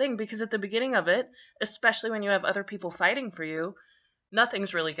to this thing, because at the beginning of it, especially when you have other people fighting for you,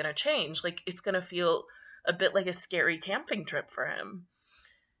 nothing's really going to change. Like, it's going to feel a bit like a scary camping trip for him.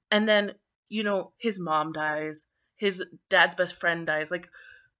 And then, you know, his mom dies, his dad's best friend dies, like,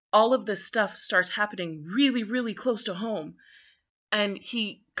 all of this stuff starts happening really, really close to home. And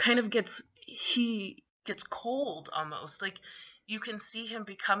he kind of gets cold almost. Like, you can see him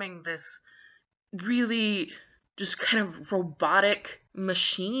becoming this really just kind of robotic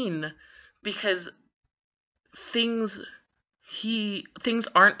machine because things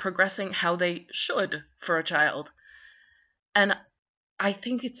aren't progressing how they should for a child. And I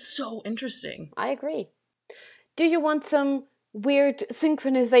think it's so interesting. I agree. Do you want some weird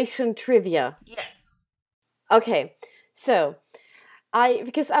synchronization trivia? Yes. Okay. So,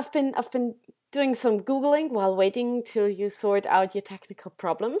 because I've been doing some Googling while waiting till you sort out your technical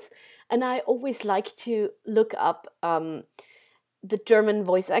problems, and I always like to look up the German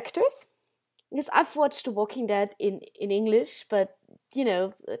voice actors, because I've watched The Walking Dead in English, but you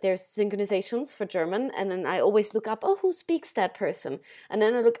know, there's synchronizations for German, and then I always look up, who speaks that person? And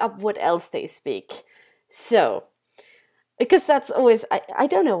then I look up what else they speak. So, because that's always, I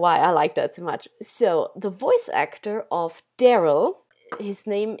don't know why I like that so much. So, the voice actor of Daryl, his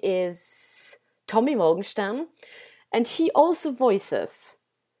name is Tommy Morgenstern, and he also voices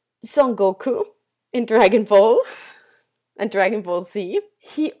Son Goku in Dragon Ball and Dragon Ball Z.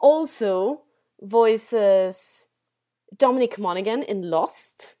 He also voices Dominic Monaghan in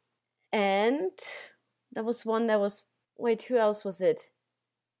Lost. And there was one that was... Wait, who else was it?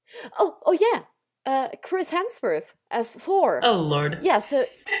 Oh yeah! Chris Hemsworth as Thor. Oh, Lord. Yeah, so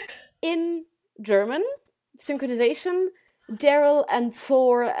in German synchronization, Daryl and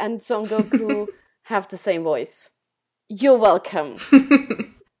Thor and Son Goku have the same voice. You're welcome.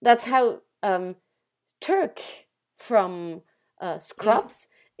 That's how Turk from Scrubs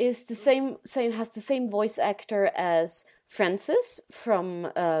is the same has the same voice actor as Francis from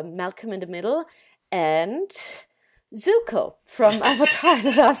Malcolm in the Middle and Zuko from Avatar: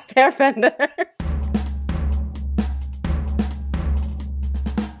 The Last Airbender.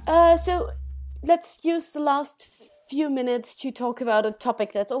 So let's use the last few minutes to talk about a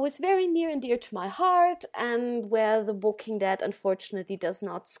topic that's always very near and dear to my heart, and where The Walking Dead unfortunately does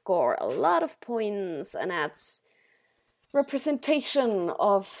not score a lot of points, and that's representation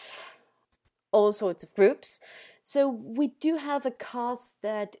of all sorts of groups. So we do have a cast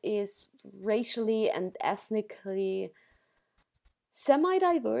that is racially and ethnically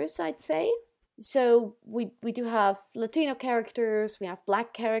semi-diverse, I'd say. So we do have Latino characters, we have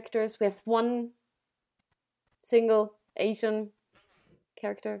Black characters, we have one single Asian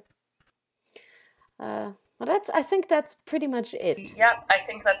character. Well, I think that's pretty much it. Yeah, I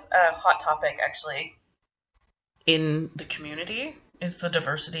think that's a hot topic, actually. In the community is the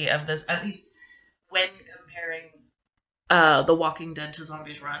diversity of this, at least when comparing The Walking Dead to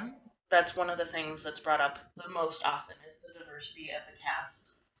Zombies Run. That's one of the things that's brought up the most often is the diversity of the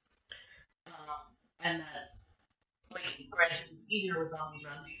cast. And that's, like, granted, it's easier with Zombies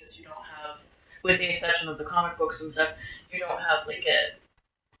Run because you don't have, with the exception of the comic books and stuff, you don't have, like, an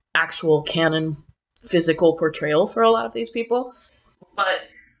actual canon physical portrayal for a lot of these people.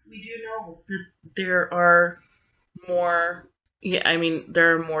 But we do know that there are more,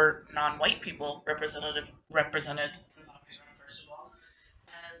 there are more non-white people represented in Zombies Run, first of all.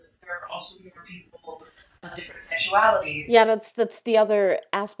 And there are also more people of different sexualities. Yeah, that's the other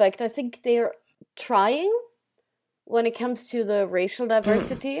aspect. I think they're trying when it comes to the racial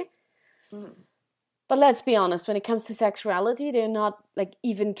diversity. But let's be honest, when it comes to sexuality, they're not, like,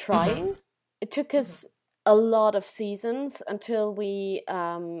 even trying. It took us a lot of seasons until we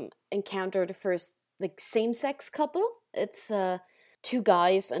encountered the first, like, same-sex couple. It's two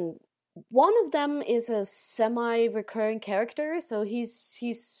guys, and one of them is a semi-recurring character, so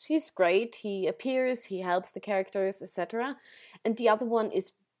he's great. He appears, he helps the characters, etc. And the other one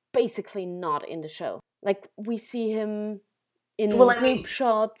is basically not in the show. Like, we see him in group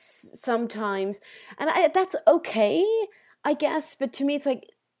shots sometimes, and that's okay, I guess. But to me, it's like,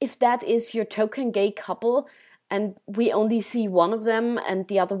 if that is your token gay couple, and we only see one of them, and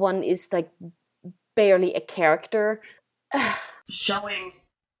the other one is, like, barely a character. Showing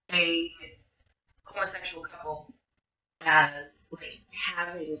a homosexual couple as, like,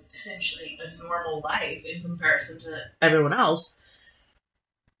 having essentially a normal life in comparison to everyone else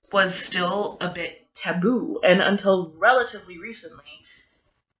was still a bit taboo, and until relatively recently,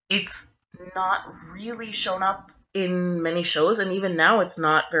 it's not really shown up in many shows, and even now it's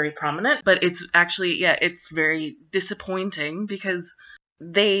not very prominent, but it's actually, it's very disappointing because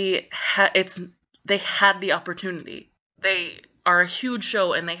they had the opportunity. They are a huge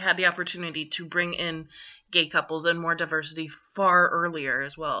show, and they had the opportunity to bring in gay couples and more diversity far earlier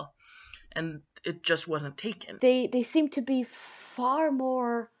as well, and it just wasn't taken. They seem to be far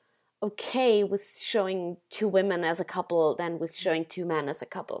more okay with showing two women as a couple than with showing two men as a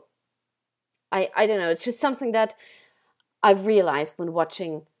couple. I don't know, it's just something that I realized when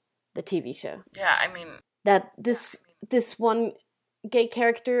watching the TV show. Yeah, that this one gay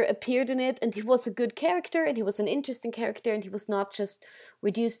character appeared in it, and he was a good character, and he was an interesting character, and he was not just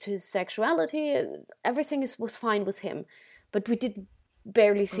reduced to his sexuality. Everything was fine with him, but we did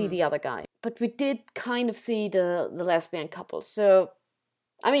barely see the other guy. But we did kind of see the lesbian couple. So,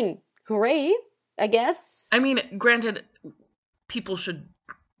 hooray, I guess. Granted, people should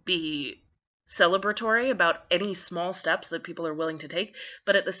be celebratory about any small steps that people are willing to take,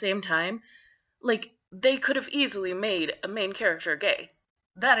 but at the same time, like, they could have easily made a main character gay.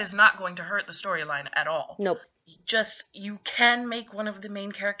 That is not going to hurt the storyline at all. Nope. You can make one of the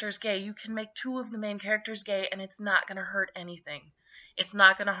main characters gay, you can make two of the main characters gay, and it's not going to hurt anything. It's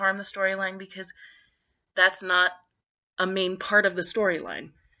not going to harm the storyline because that's not a main part of the storyline.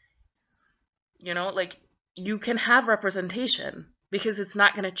 You can have representation because it's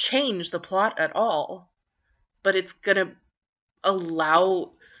not going to change the plot at all, but it's going to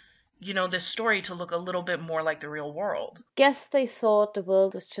allow, this story to look a little bit more like the real world. Guess they thought the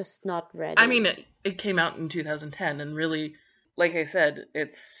world was just not ready. It came out in 2010, and really, like I said,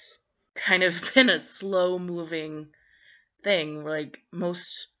 it's kind of been a slow moving thing. Like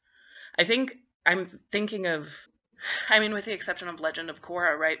I think I'm thinking of, I mean, with the exception of Legend of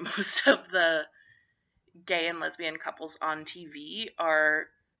Korra, right? Most of the gay and lesbian couples on TV are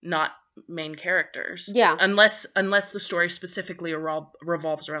not main characters. Yeah. Unless the story specifically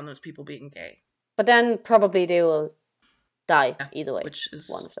revolves around those people being gay. But then probably they will die either way. Which is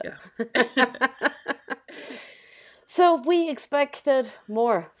one of them. Yeah. So we expected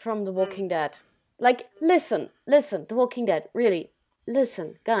more from The Walking Dead. Like, listen, The Walking Dead, really,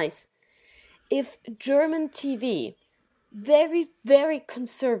 listen, guys. If German TV, very, very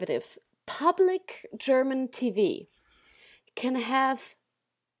conservative, public German TV, can have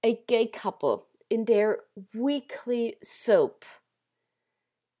a gay couple in their weekly soap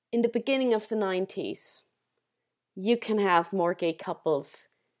in the beginning of the 90s, you can have more gay couples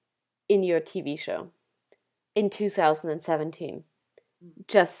in your TV show in 2017.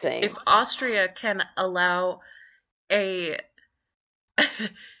 Just saying. If Austria can allow a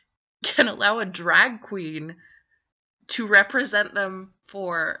drag queen to represent them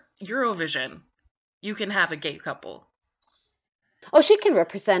for Eurovision, you can have a gay couple. Oh, she can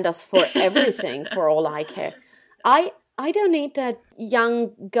represent us for everything, for all I care. I don't need that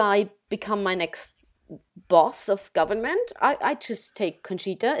young guy become my next boss of government. I just take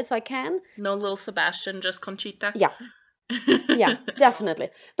Conchita if I can. No little Sebastian, just Conchita. Yeah. Yeah, definitely.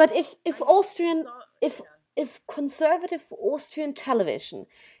 But if conservative Austrian television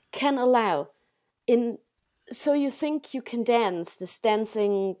can allow in, so you think you can dance, this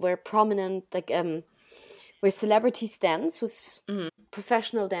dancing where prominent, like where celebrities dance with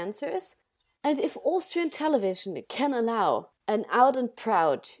professional dancers, and if Austrian television can allow an out and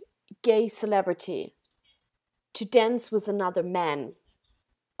proud gay celebrity to dance with another man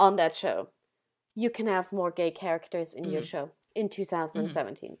on that show, you can have more gay characters in your show in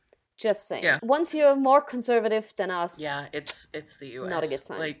 2017. Just saying. Yeah. Once you're more conservative than us, yeah, it's the US. Not a good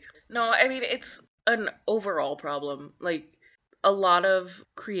sign. Like, no, I mean, it's an overall problem. Like, a lot of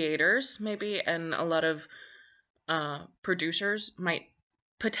creators maybe and a lot of producers might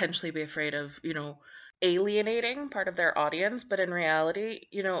potentially be afraid of, alienating part of their audience, but in reality,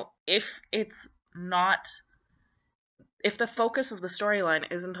 if the focus of the storyline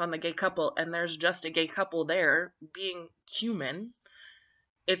isn't on the gay couple and there's just a gay couple there being human,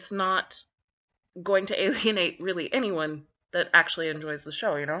 it's not going to alienate really anyone that actually enjoys the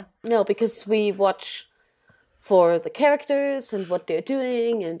show, No, because we watch for the characters and what they're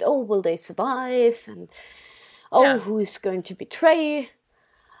doing, and will they survive, and who's going to betray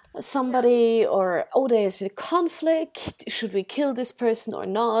somebody, or there's a conflict, should we kill this person or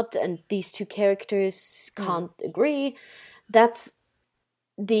not, and these two characters can't agree. That's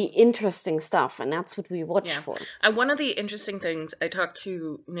the interesting stuff, and that's what we watch for. And one of the interesting things, I talked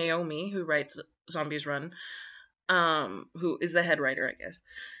to Naomi, who writes Zombies Run, who is the head writer, I guess.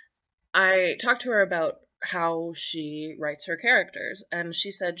 I talked to her about how she writes her characters, and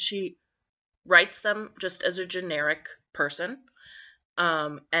she said she writes them just as a generic person,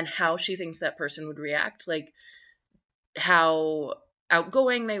 and how she thinks that person would react, like how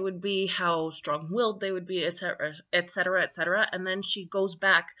outgoing they would be, how strong-willed they would be, etc., etc., etc. And then she goes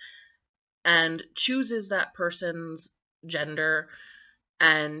back and chooses that person's gender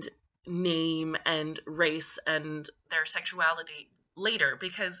and name and race and their sexuality later,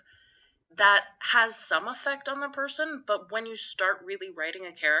 because that has some effect on the person. But when you start really writing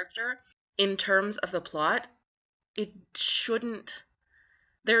a character in terms of the plot, it shouldn't,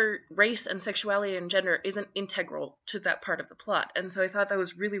 their race and sexuality and gender isn't integral to that part of the plot. And so I thought that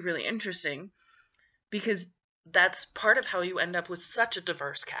was really, really interesting, because that's part of how you end up with such a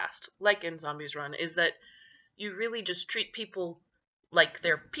diverse cast, like in Zombies Run, is that you really just treat people like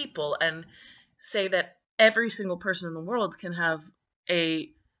they're people and say that every single person in the world can have a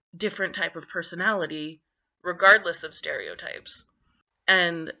different type of personality regardless of stereotypes.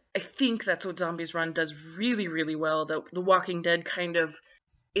 And I think that's what Zombies Run does really, really well, that The Walking Dead kind of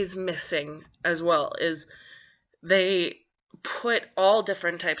is missing as well, is they put all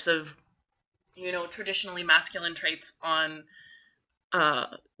different types of, traditionally masculine traits on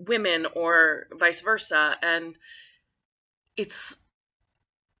women or vice versa, and it's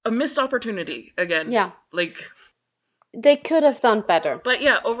a missed opportunity again. Yeah. Like, they could have done better. But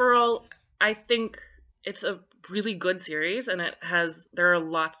yeah, overall, I think it's a really good series, and there are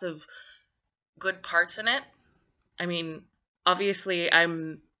lots of good parts in it. I mean, obviously,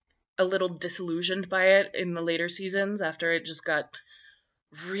 I'm a little disillusioned by it in the later seasons after it just got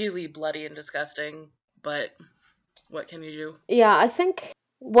really bloody and disgusting, but what can you do? Yeah, I think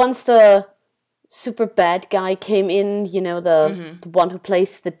once the super bad guy came in, you know, the one who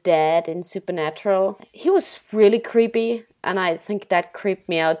plays the dad in Supernatural. He was really creepy, and I think that creeped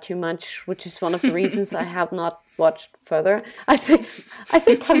me out too much, which is one of the reasons I have not watched further. I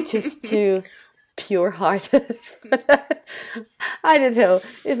think I'm just too pure-hearted. I don't know.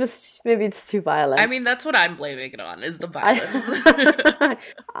 Maybe it's too violent. I mean, that's what I'm blaming it on, is the violence.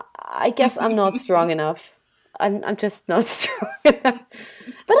 I guess I'm not strong enough. I'm just not strong enough.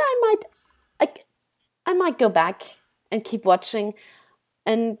 But I might go back and keep watching.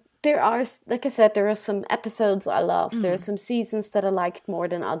 And there are, like I said, there are some episodes I love. There are some seasons that I liked more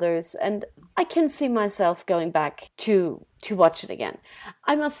than others. And I can see myself going back to watch it again.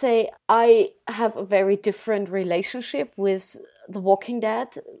 I must say, I have a very different relationship with The Walking Dead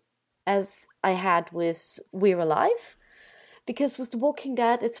as I had with We're Alive. Because with The Walking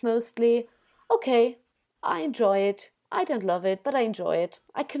Dead, it's mostly, okay, I enjoy it. I don't love it, but I enjoy it.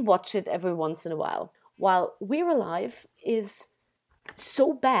 I can watch it every once in a while. While We're Alive is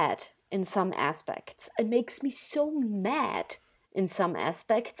so bad in some aspects. It makes me so mad in some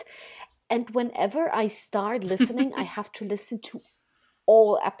aspects. And whenever I start listening, I have to listen to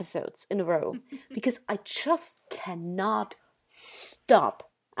all episodes in a row. Because I just cannot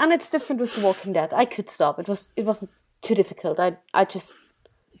stop. And it's different with The Walking Dead. I could stop. It wasn't too difficult. I just...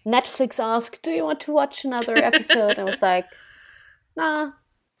 Netflix asked, do you want to watch another episode? I was like, nah,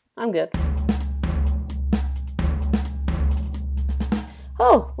 I'm good.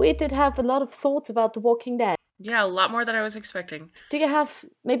 Oh, we did have a lot of thoughts about The Walking Dead. Yeah, a lot more than I was expecting. Do you have,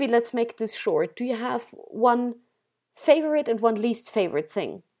 maybe let's make this short, do you have one favorite and one least favorite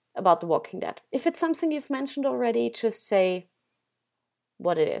thing about The Walking Dead? If it's something you've mentioned already, just say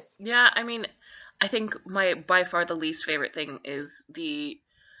what it is. Yeah, I mean, I think my by far the least favorite thing is the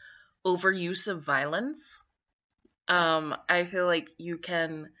overuse of violence. I feel like you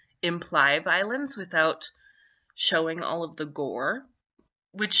can imply violence without showing all of the gore,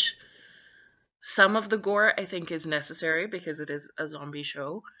 which some of the gore I think is necessary because it is a zombie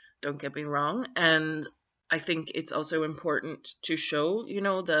show, don't get me wrong, and I think it's also important to show, you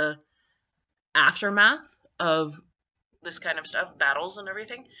know, the aftermath of this kind of stuff, battles and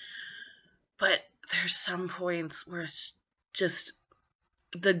everything, but there's some points where it's just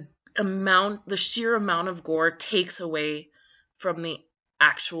the sheer amount of gore takes away from the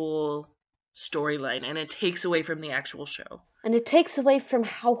actual storyline, and it takes away from the actual show. And it takes away from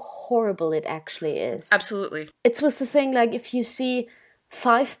how horrible it actually is. Absolutely. It's with the thing, like, if you see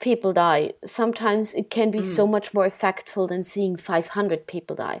 5 people die, sometimes it can be so much more effectful than seeing 500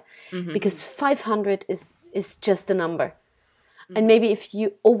 people die. Because 500 is just a number. And maybe if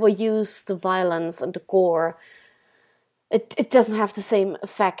you overuse the violence and the gore, it doesn't have the same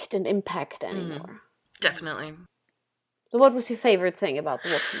effect and impact anymore. Definitely. So what was your favorite thing about The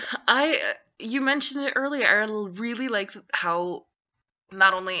Walking Dead? You mentioned it earlier. I really like how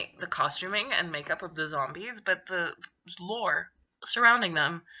not only the costuming and makeup of the zombies, but the lore surrounding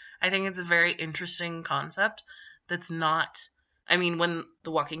them. I think it's a very interesting concept that's not... I mean, when The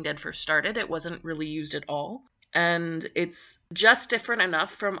Walking Dead first started, it wasn't really used at all. And it's just different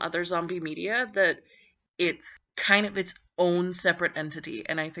enough from other zombie media that it's kind of its own separate entity.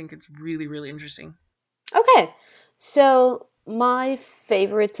 And I think it's really, really interesting. Okay. So my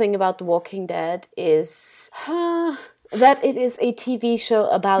favorite thing about The Walking Dead is that it is a TV show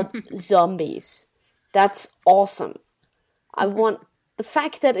about zombies. That's awesome. I want the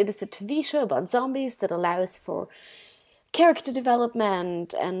fact that it is a TV show about zombies that allows for character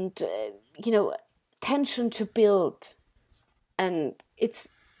development and, tension to build. And it's,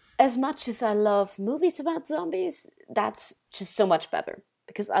 as much as I love movies about zombies, that's just so much better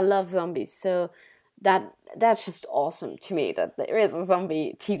because I love zombies. So that's just awesome to me that there is a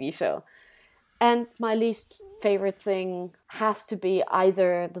zombie TV show. And my least favorite thing has to be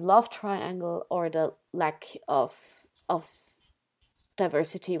either the love triangle or the lack of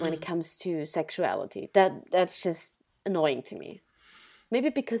diversity when it comes to sexuality. That's just annoying to me. Maybe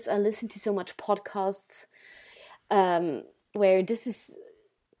because I listen to so much podcasts where this is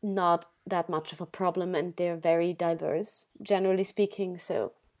not that much of a problem and they're very diverse, generally speaking.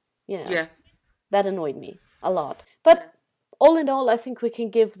 So, that annoyed me a lot. But all in all, I think we can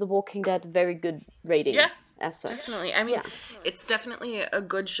give The Walking Dead a very good rating. Yeah, as such. Definitely. I mean, it's definitely a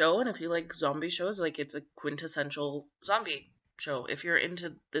good show, and if you like zombie shows, like, it's a quintessential zombie show if you're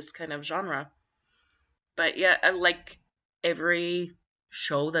into this kind of genre. But yeah, I like every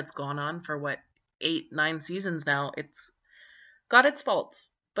show that's gone on for 8-9 seasons now. It's got its faults,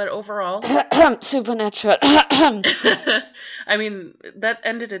 but overall Supernatural. I mean, that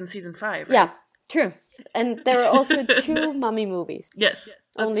ended in season 5, right? Yeah, true. And there are also 2 mummy movies. Yes,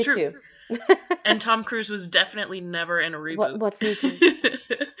 that's only true. 2. And Tom Cruise was definitely never in a reboot. What reboot?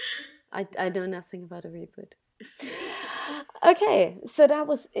 I know nothing about a reboot. Okay, so that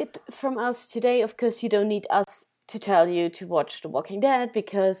was it from us today. Of course, you don't need us to tell you to watch The Walking Dead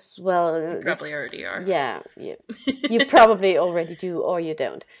because, well... You probably already are. Yeah, you probably already do or you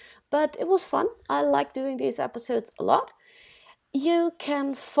don't. But it was fun. I like doing these episodes a lot. You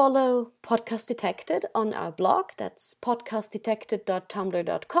can follow Podcast Detected on our blog. That's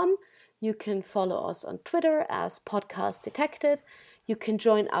podcastdetected.tumblr.com. You can follow us on Twitter as Podcast Detected. You can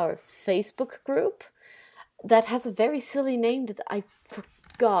join our Facebook group that has a very silly name that I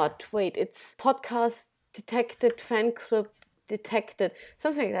forgot. Wait, it's Podcast Detected Fan Club Detected,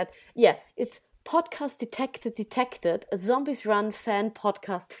 something like that. Yeah, it's Podcast Detected, a Zombies Run fan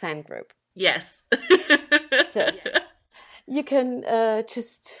podcast fan group. Yes. So you can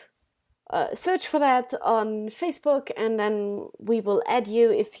just search for that on Facebook, and then we will add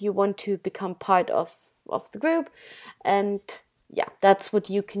you if you want to become part of the group. And yeah, that's what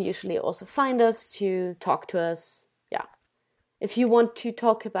you can usually also find us to talk to us. Yeah. If you want to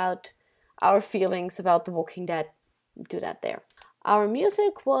talk about our feelings about The Walking Dead, do that there. Our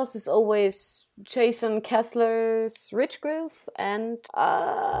music was, as always, Jason Kessler's Rich Groove, and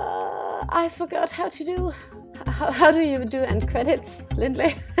I forgot how to do... How do you do end credits,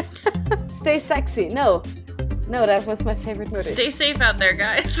 Lindley? Stay sexy. No, that was my favorite movie. Stay safe out there,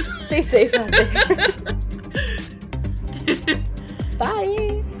 guys. Stay safe out there.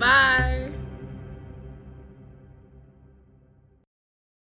 Bye. Bye.